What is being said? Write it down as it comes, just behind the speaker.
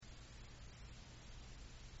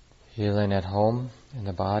Feeling at home in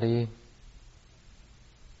the body.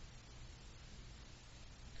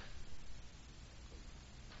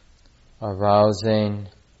 Arousing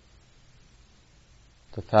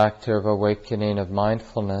the factor of awakening of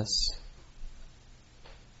mindfulness.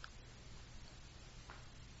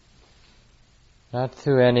 Not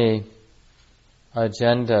through any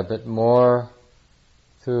agenda, but more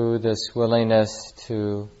through this willingness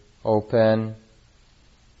to open,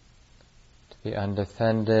 to be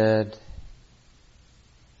undefended,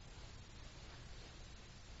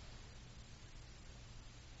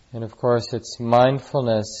 and of course it's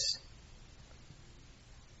mindfulness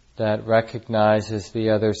that recognizes the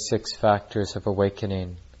other 6 factors of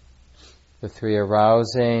awakening. The 3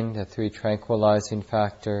 arousing, the 3 tranquilizing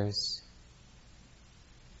factors.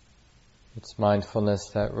 It's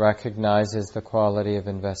mindfulness that recognizes the quality of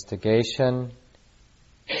investigation,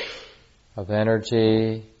 of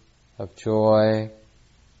energy, of joy,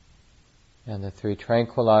 and the 3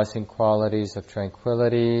 tranquilizing qualities of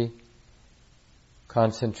tranquility,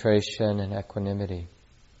 concentration, and equanimity.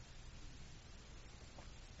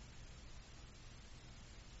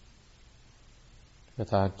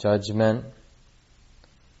 Without judgment,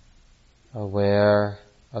 aware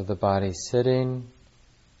of the body sitting,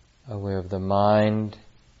 aware of the mind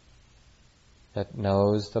that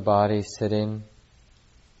knows the body sitting.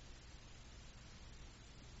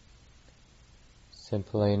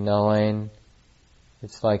 Simply knowing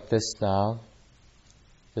it's like this now.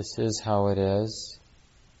 This is how it is.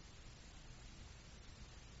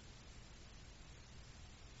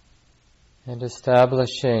 And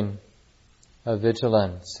establishing a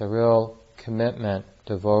vigilance, a real commitment,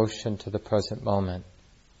 devotion to the present moment.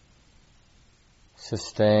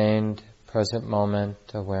 Sustained present moment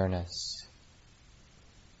awareness.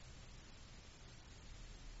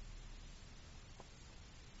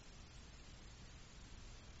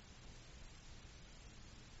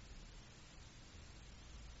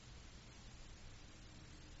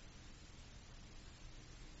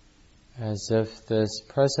 As if this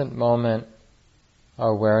present moment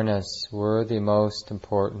awareness were the most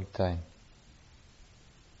important thing.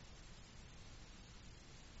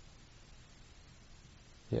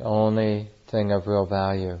 The only thing of real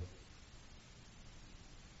value.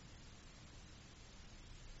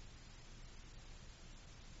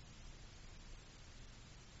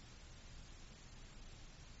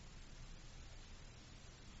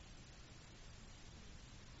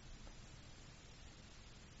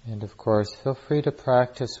 And of course, feel free to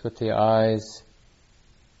practice with the eyes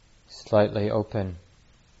slightly open,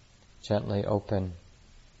 gently open.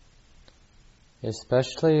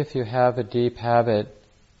 Especially if you have a deep habit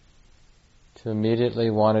to immediately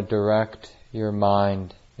want to direct your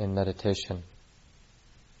mind in meditation.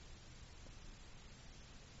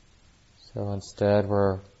 So instead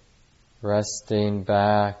we're resting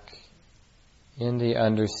back in the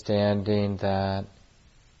understanding that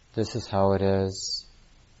this is how it is.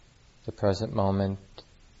 The present moment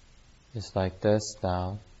is like this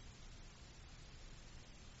now.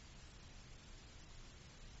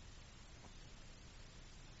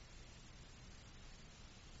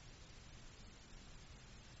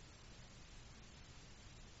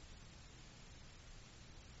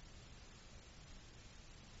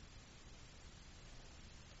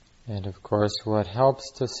 And of course, what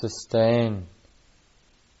helps to sustain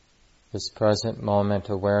this present moment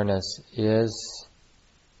awareness is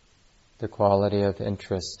the quality of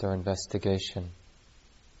interest or investigation.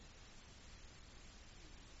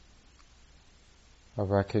 A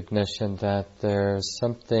recognition that there's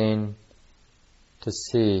something to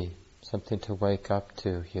see, something to wake up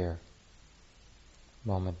to here,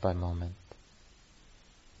 moment by moment.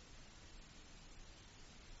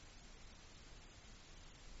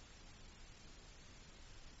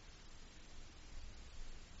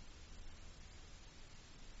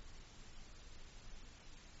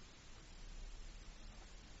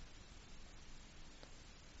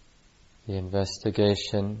 The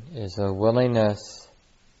investigation is a willingness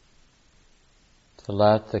to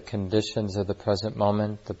let the conditions of the present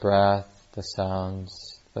moment, the breath, the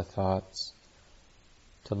sounds, the thoughts,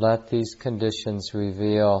 to let these conditions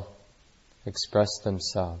reveal, express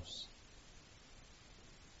themselves,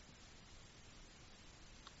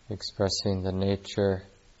 expressing the nature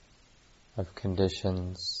of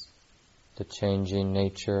conditions, the changing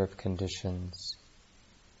nature of conditions,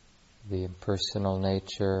 the impersonal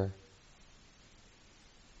nature,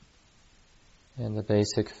 and the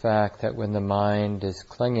basic fact that when the mind is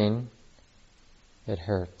clinging, it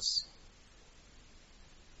hurts.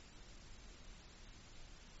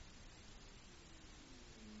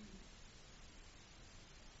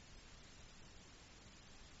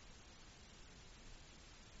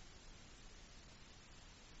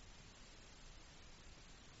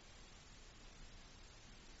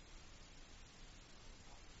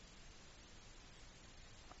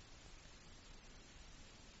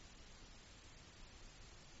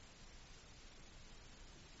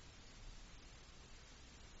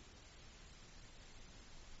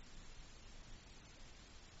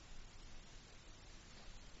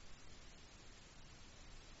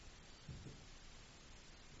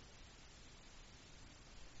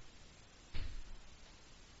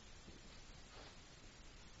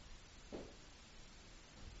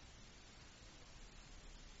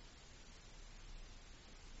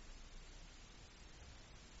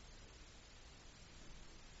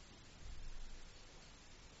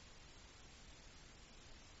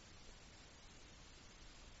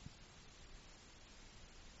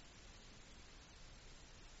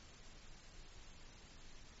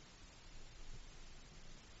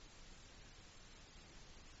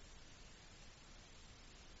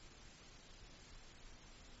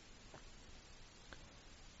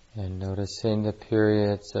 And noticing the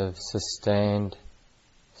periods of sustained,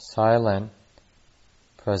 silent,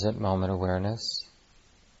 present moment awareness.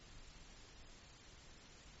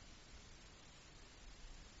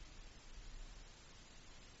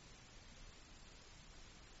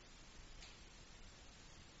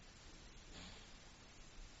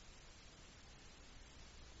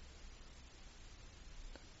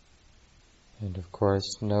 And of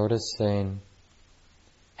course, noticing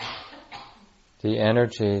the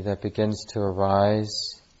energy that begins to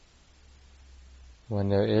arise when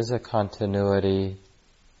there is a continuity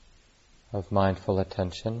of mindful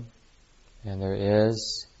attention and there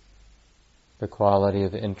is the quality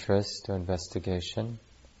of interest or investigation.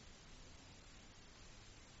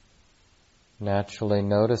 Naturally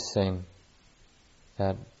noticing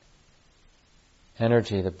that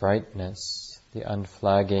energy, the brightness, the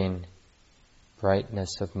unflagging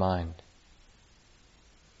brightness of mind.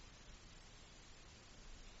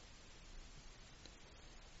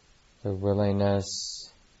 The willingness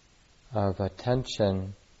of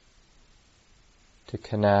attention to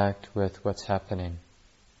connect with what's happening.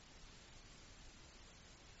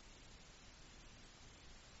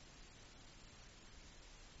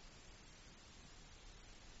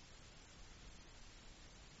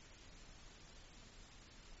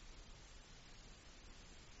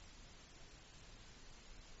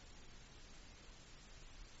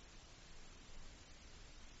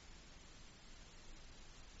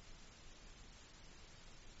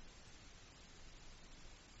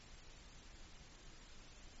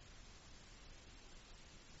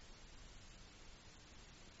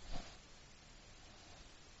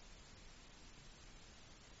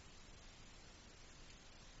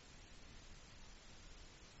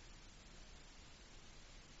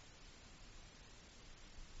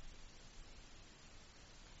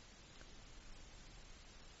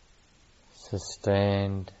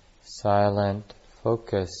 Sustained, silent,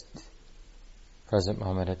 focused, present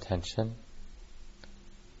moment attention.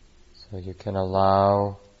 So you can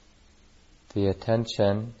allow the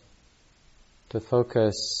attention to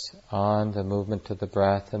focus on the movement of the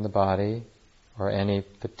breath in the body or any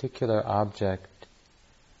particular object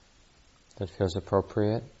that feels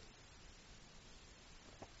appropriate.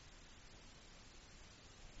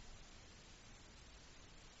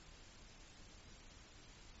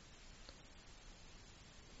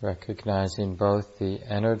 Recognizing both the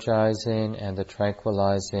energizing and the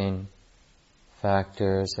tranquilizing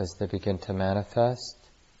factors as they begin to manifest.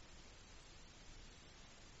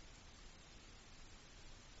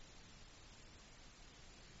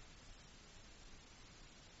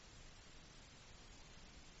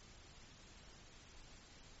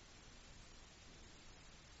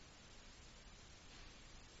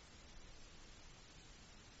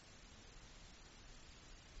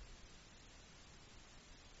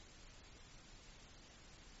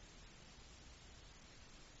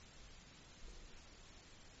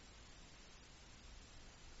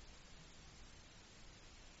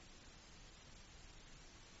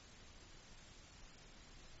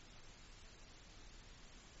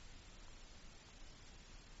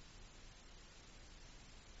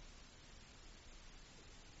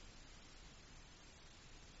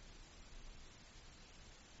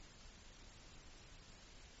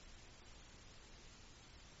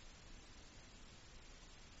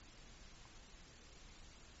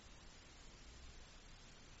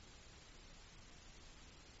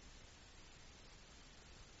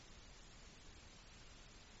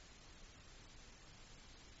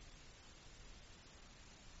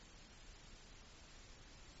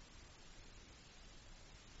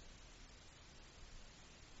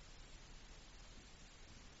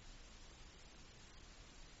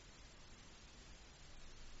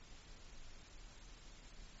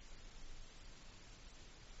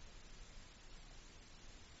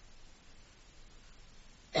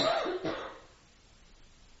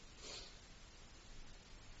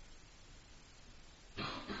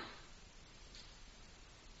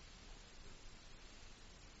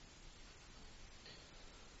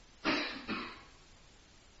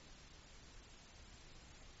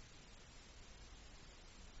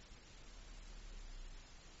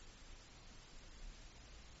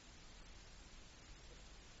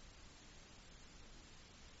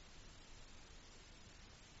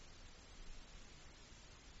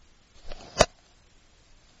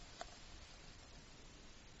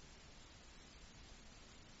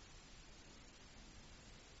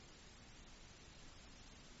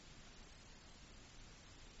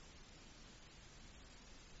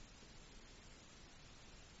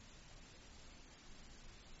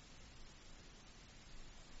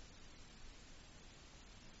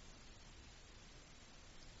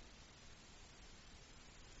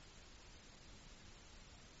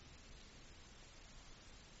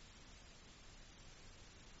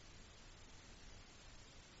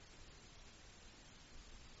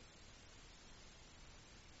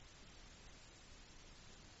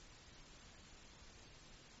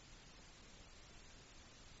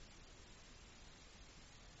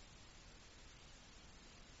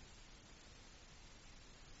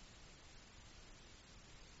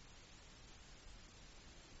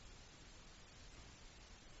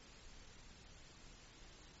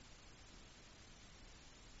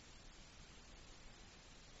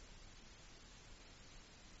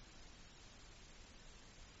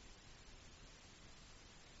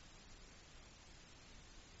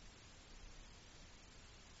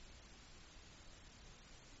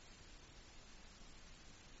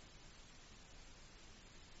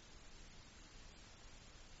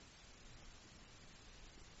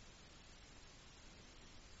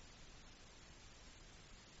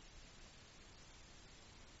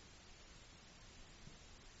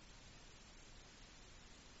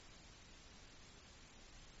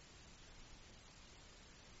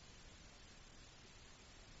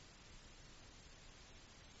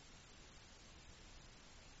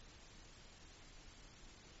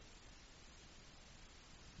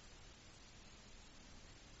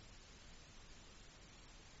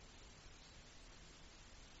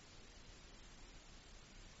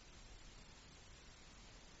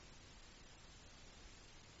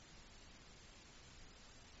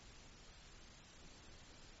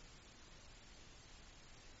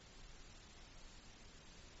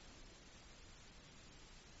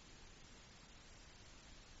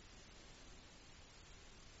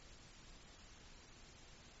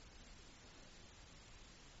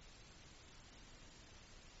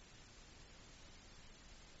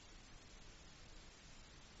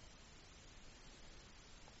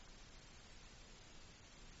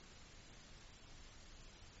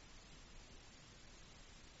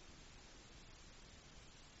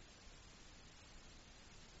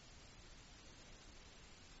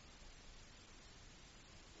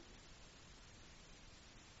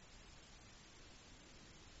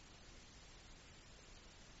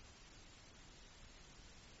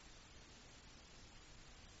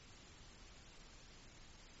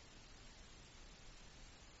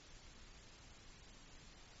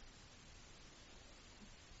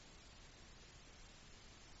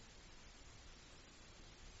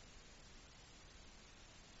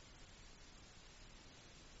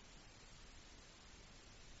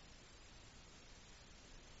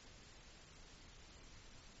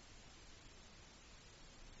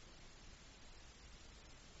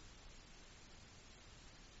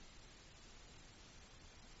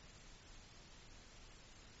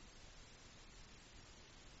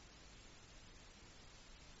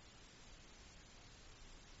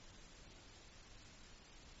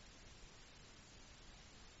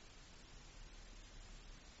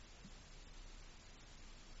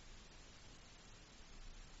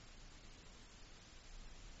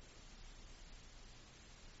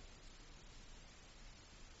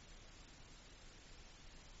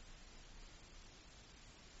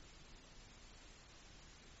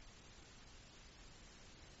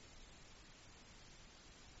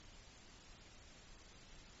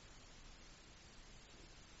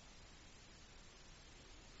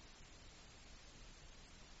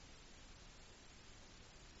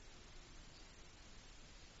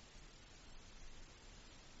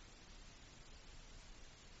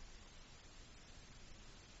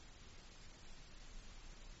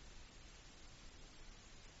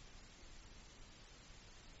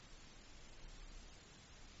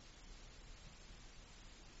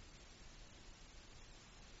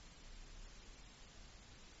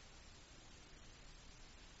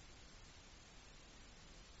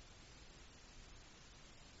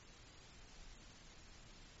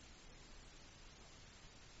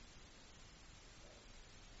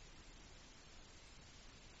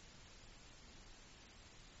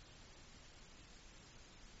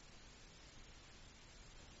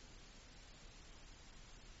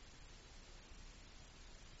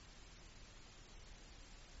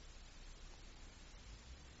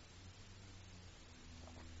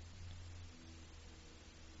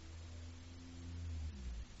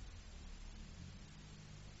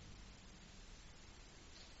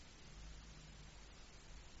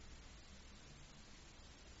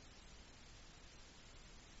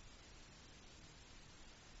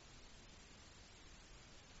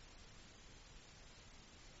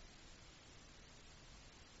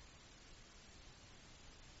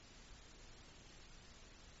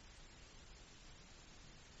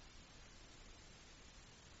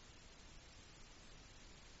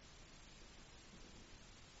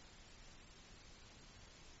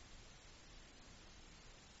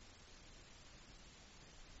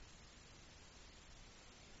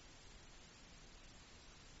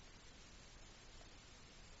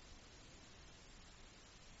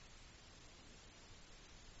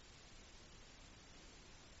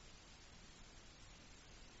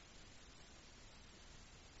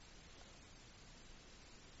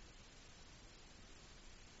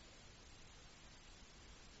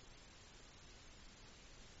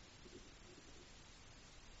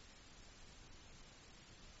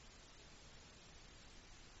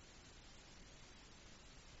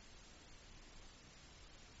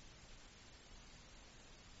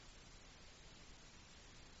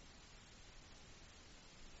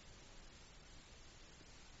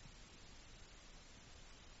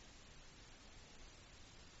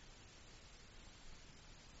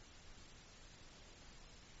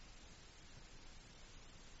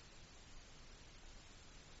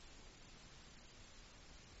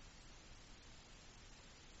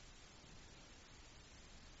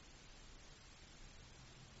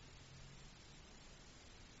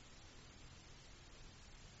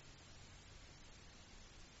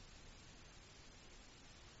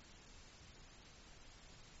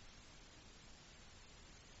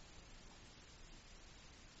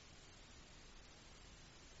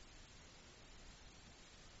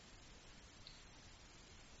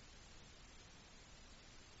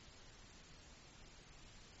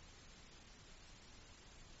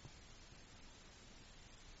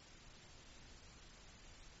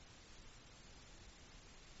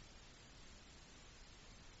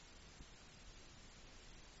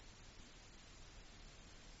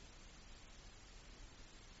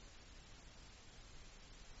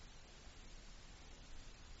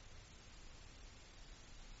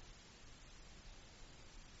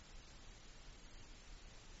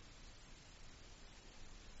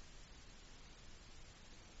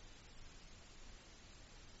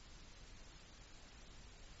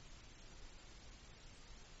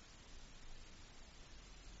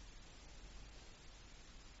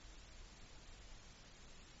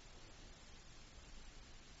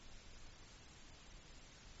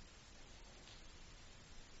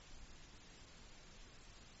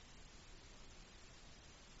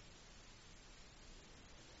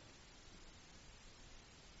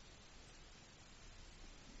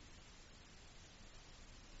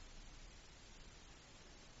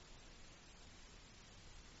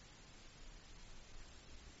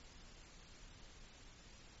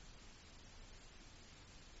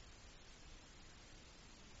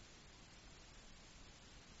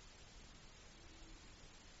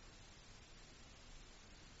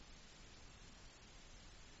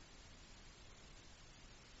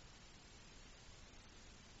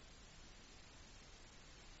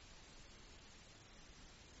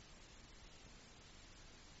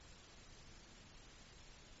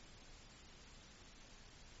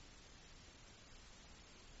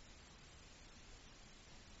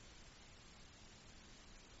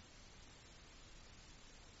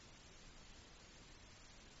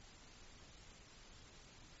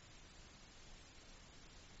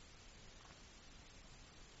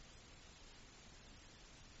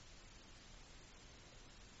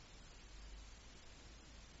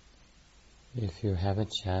 if you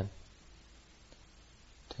haven't yet,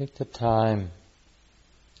 take the time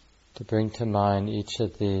to bring to mind each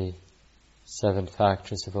of the 7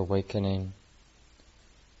 factors of awakening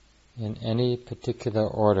in any particular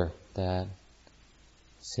order that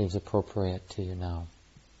seems appropriate to you now.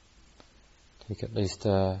 Take at least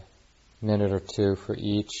a minute or 2 for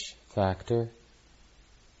each factor,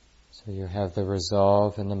 so you have the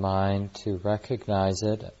resolve in the mind to recognize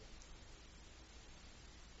it.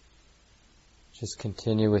 Just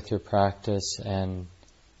continue with your practice and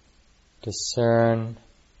discern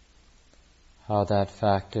how that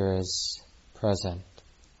factor is present,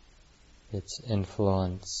 its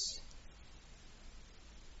influence,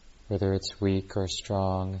 whether it's weak or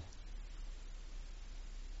strong,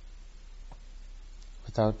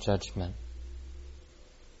 without judgment.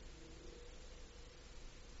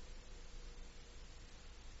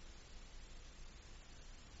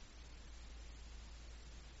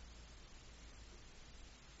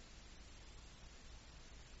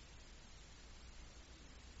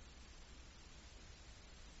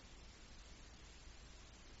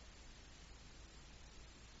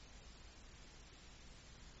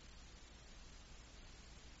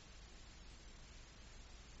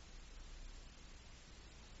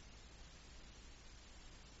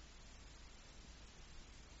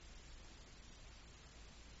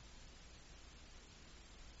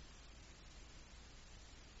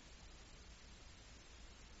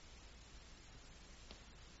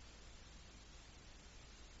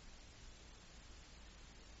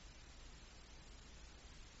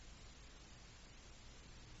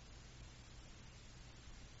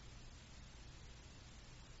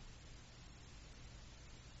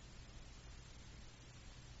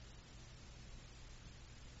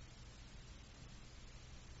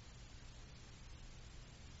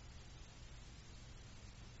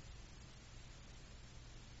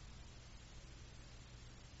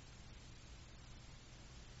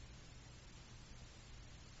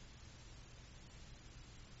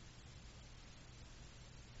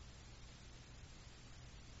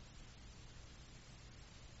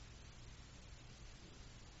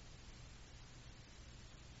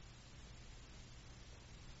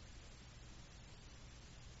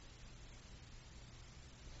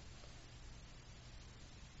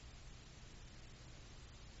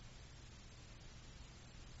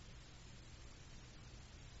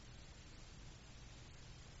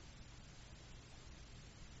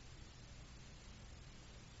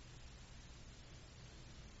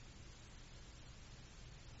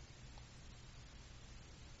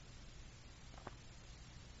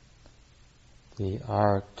 The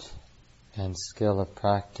art and skill of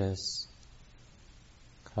practice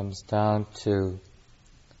comes down to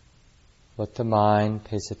what the mind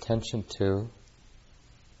pays attention to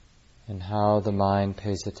and how the mind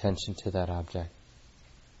pays attention to that object.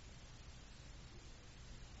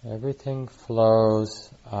 Everything flows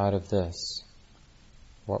out of this.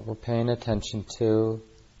 What we're paying attention to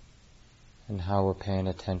and how we're paying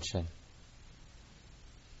attention.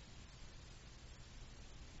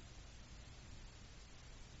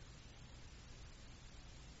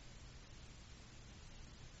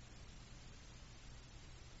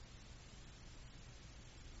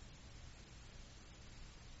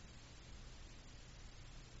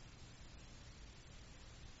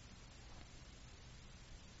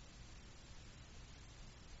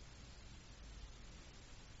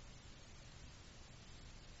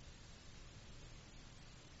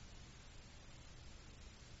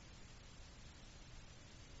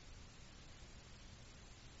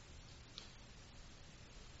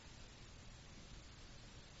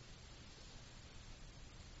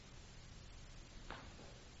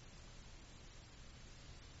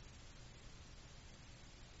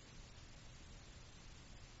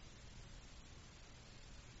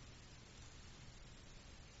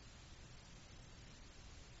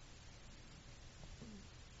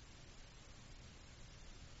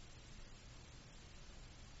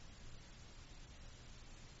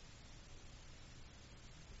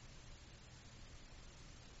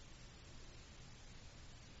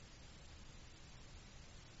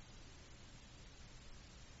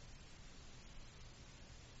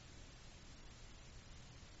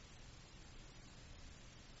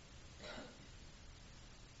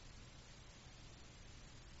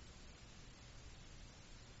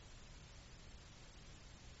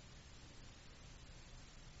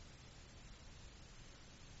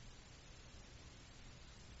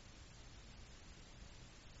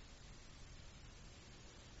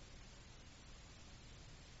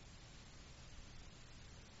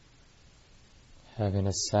 Having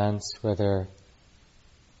a sense whether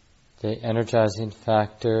the energizing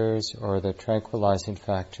factors or the tranquilizing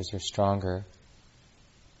factors are stronger.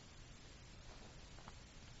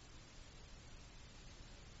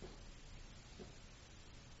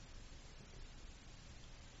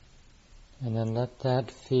 And then let that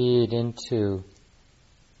feed into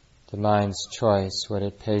the mind's choice, what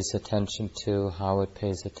it pays attention to, how it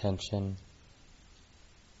pays attention.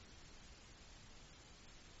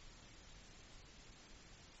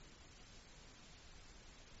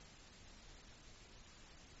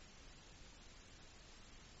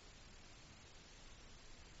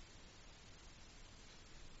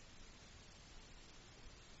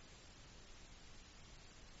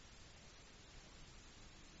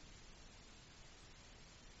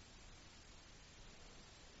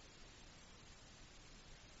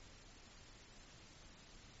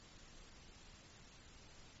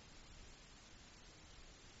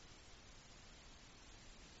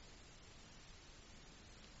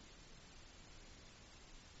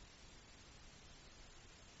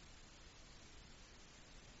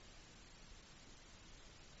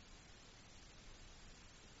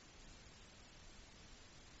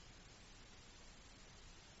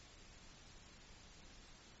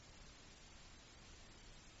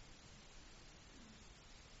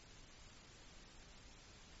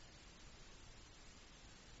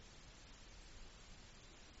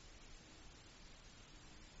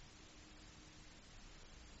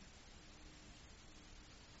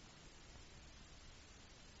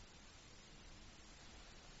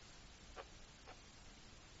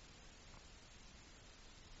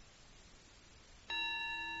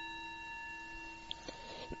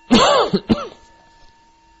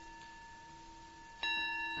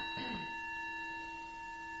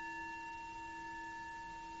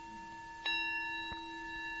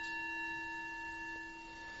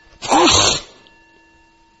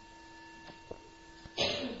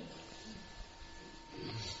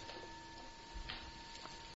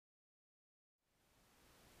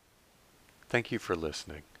 Thank you for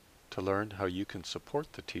listening. To learn how you can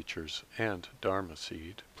support the teachers and Dharma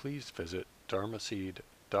Seed, please visit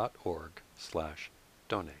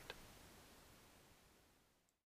dharmaseed.org/donate.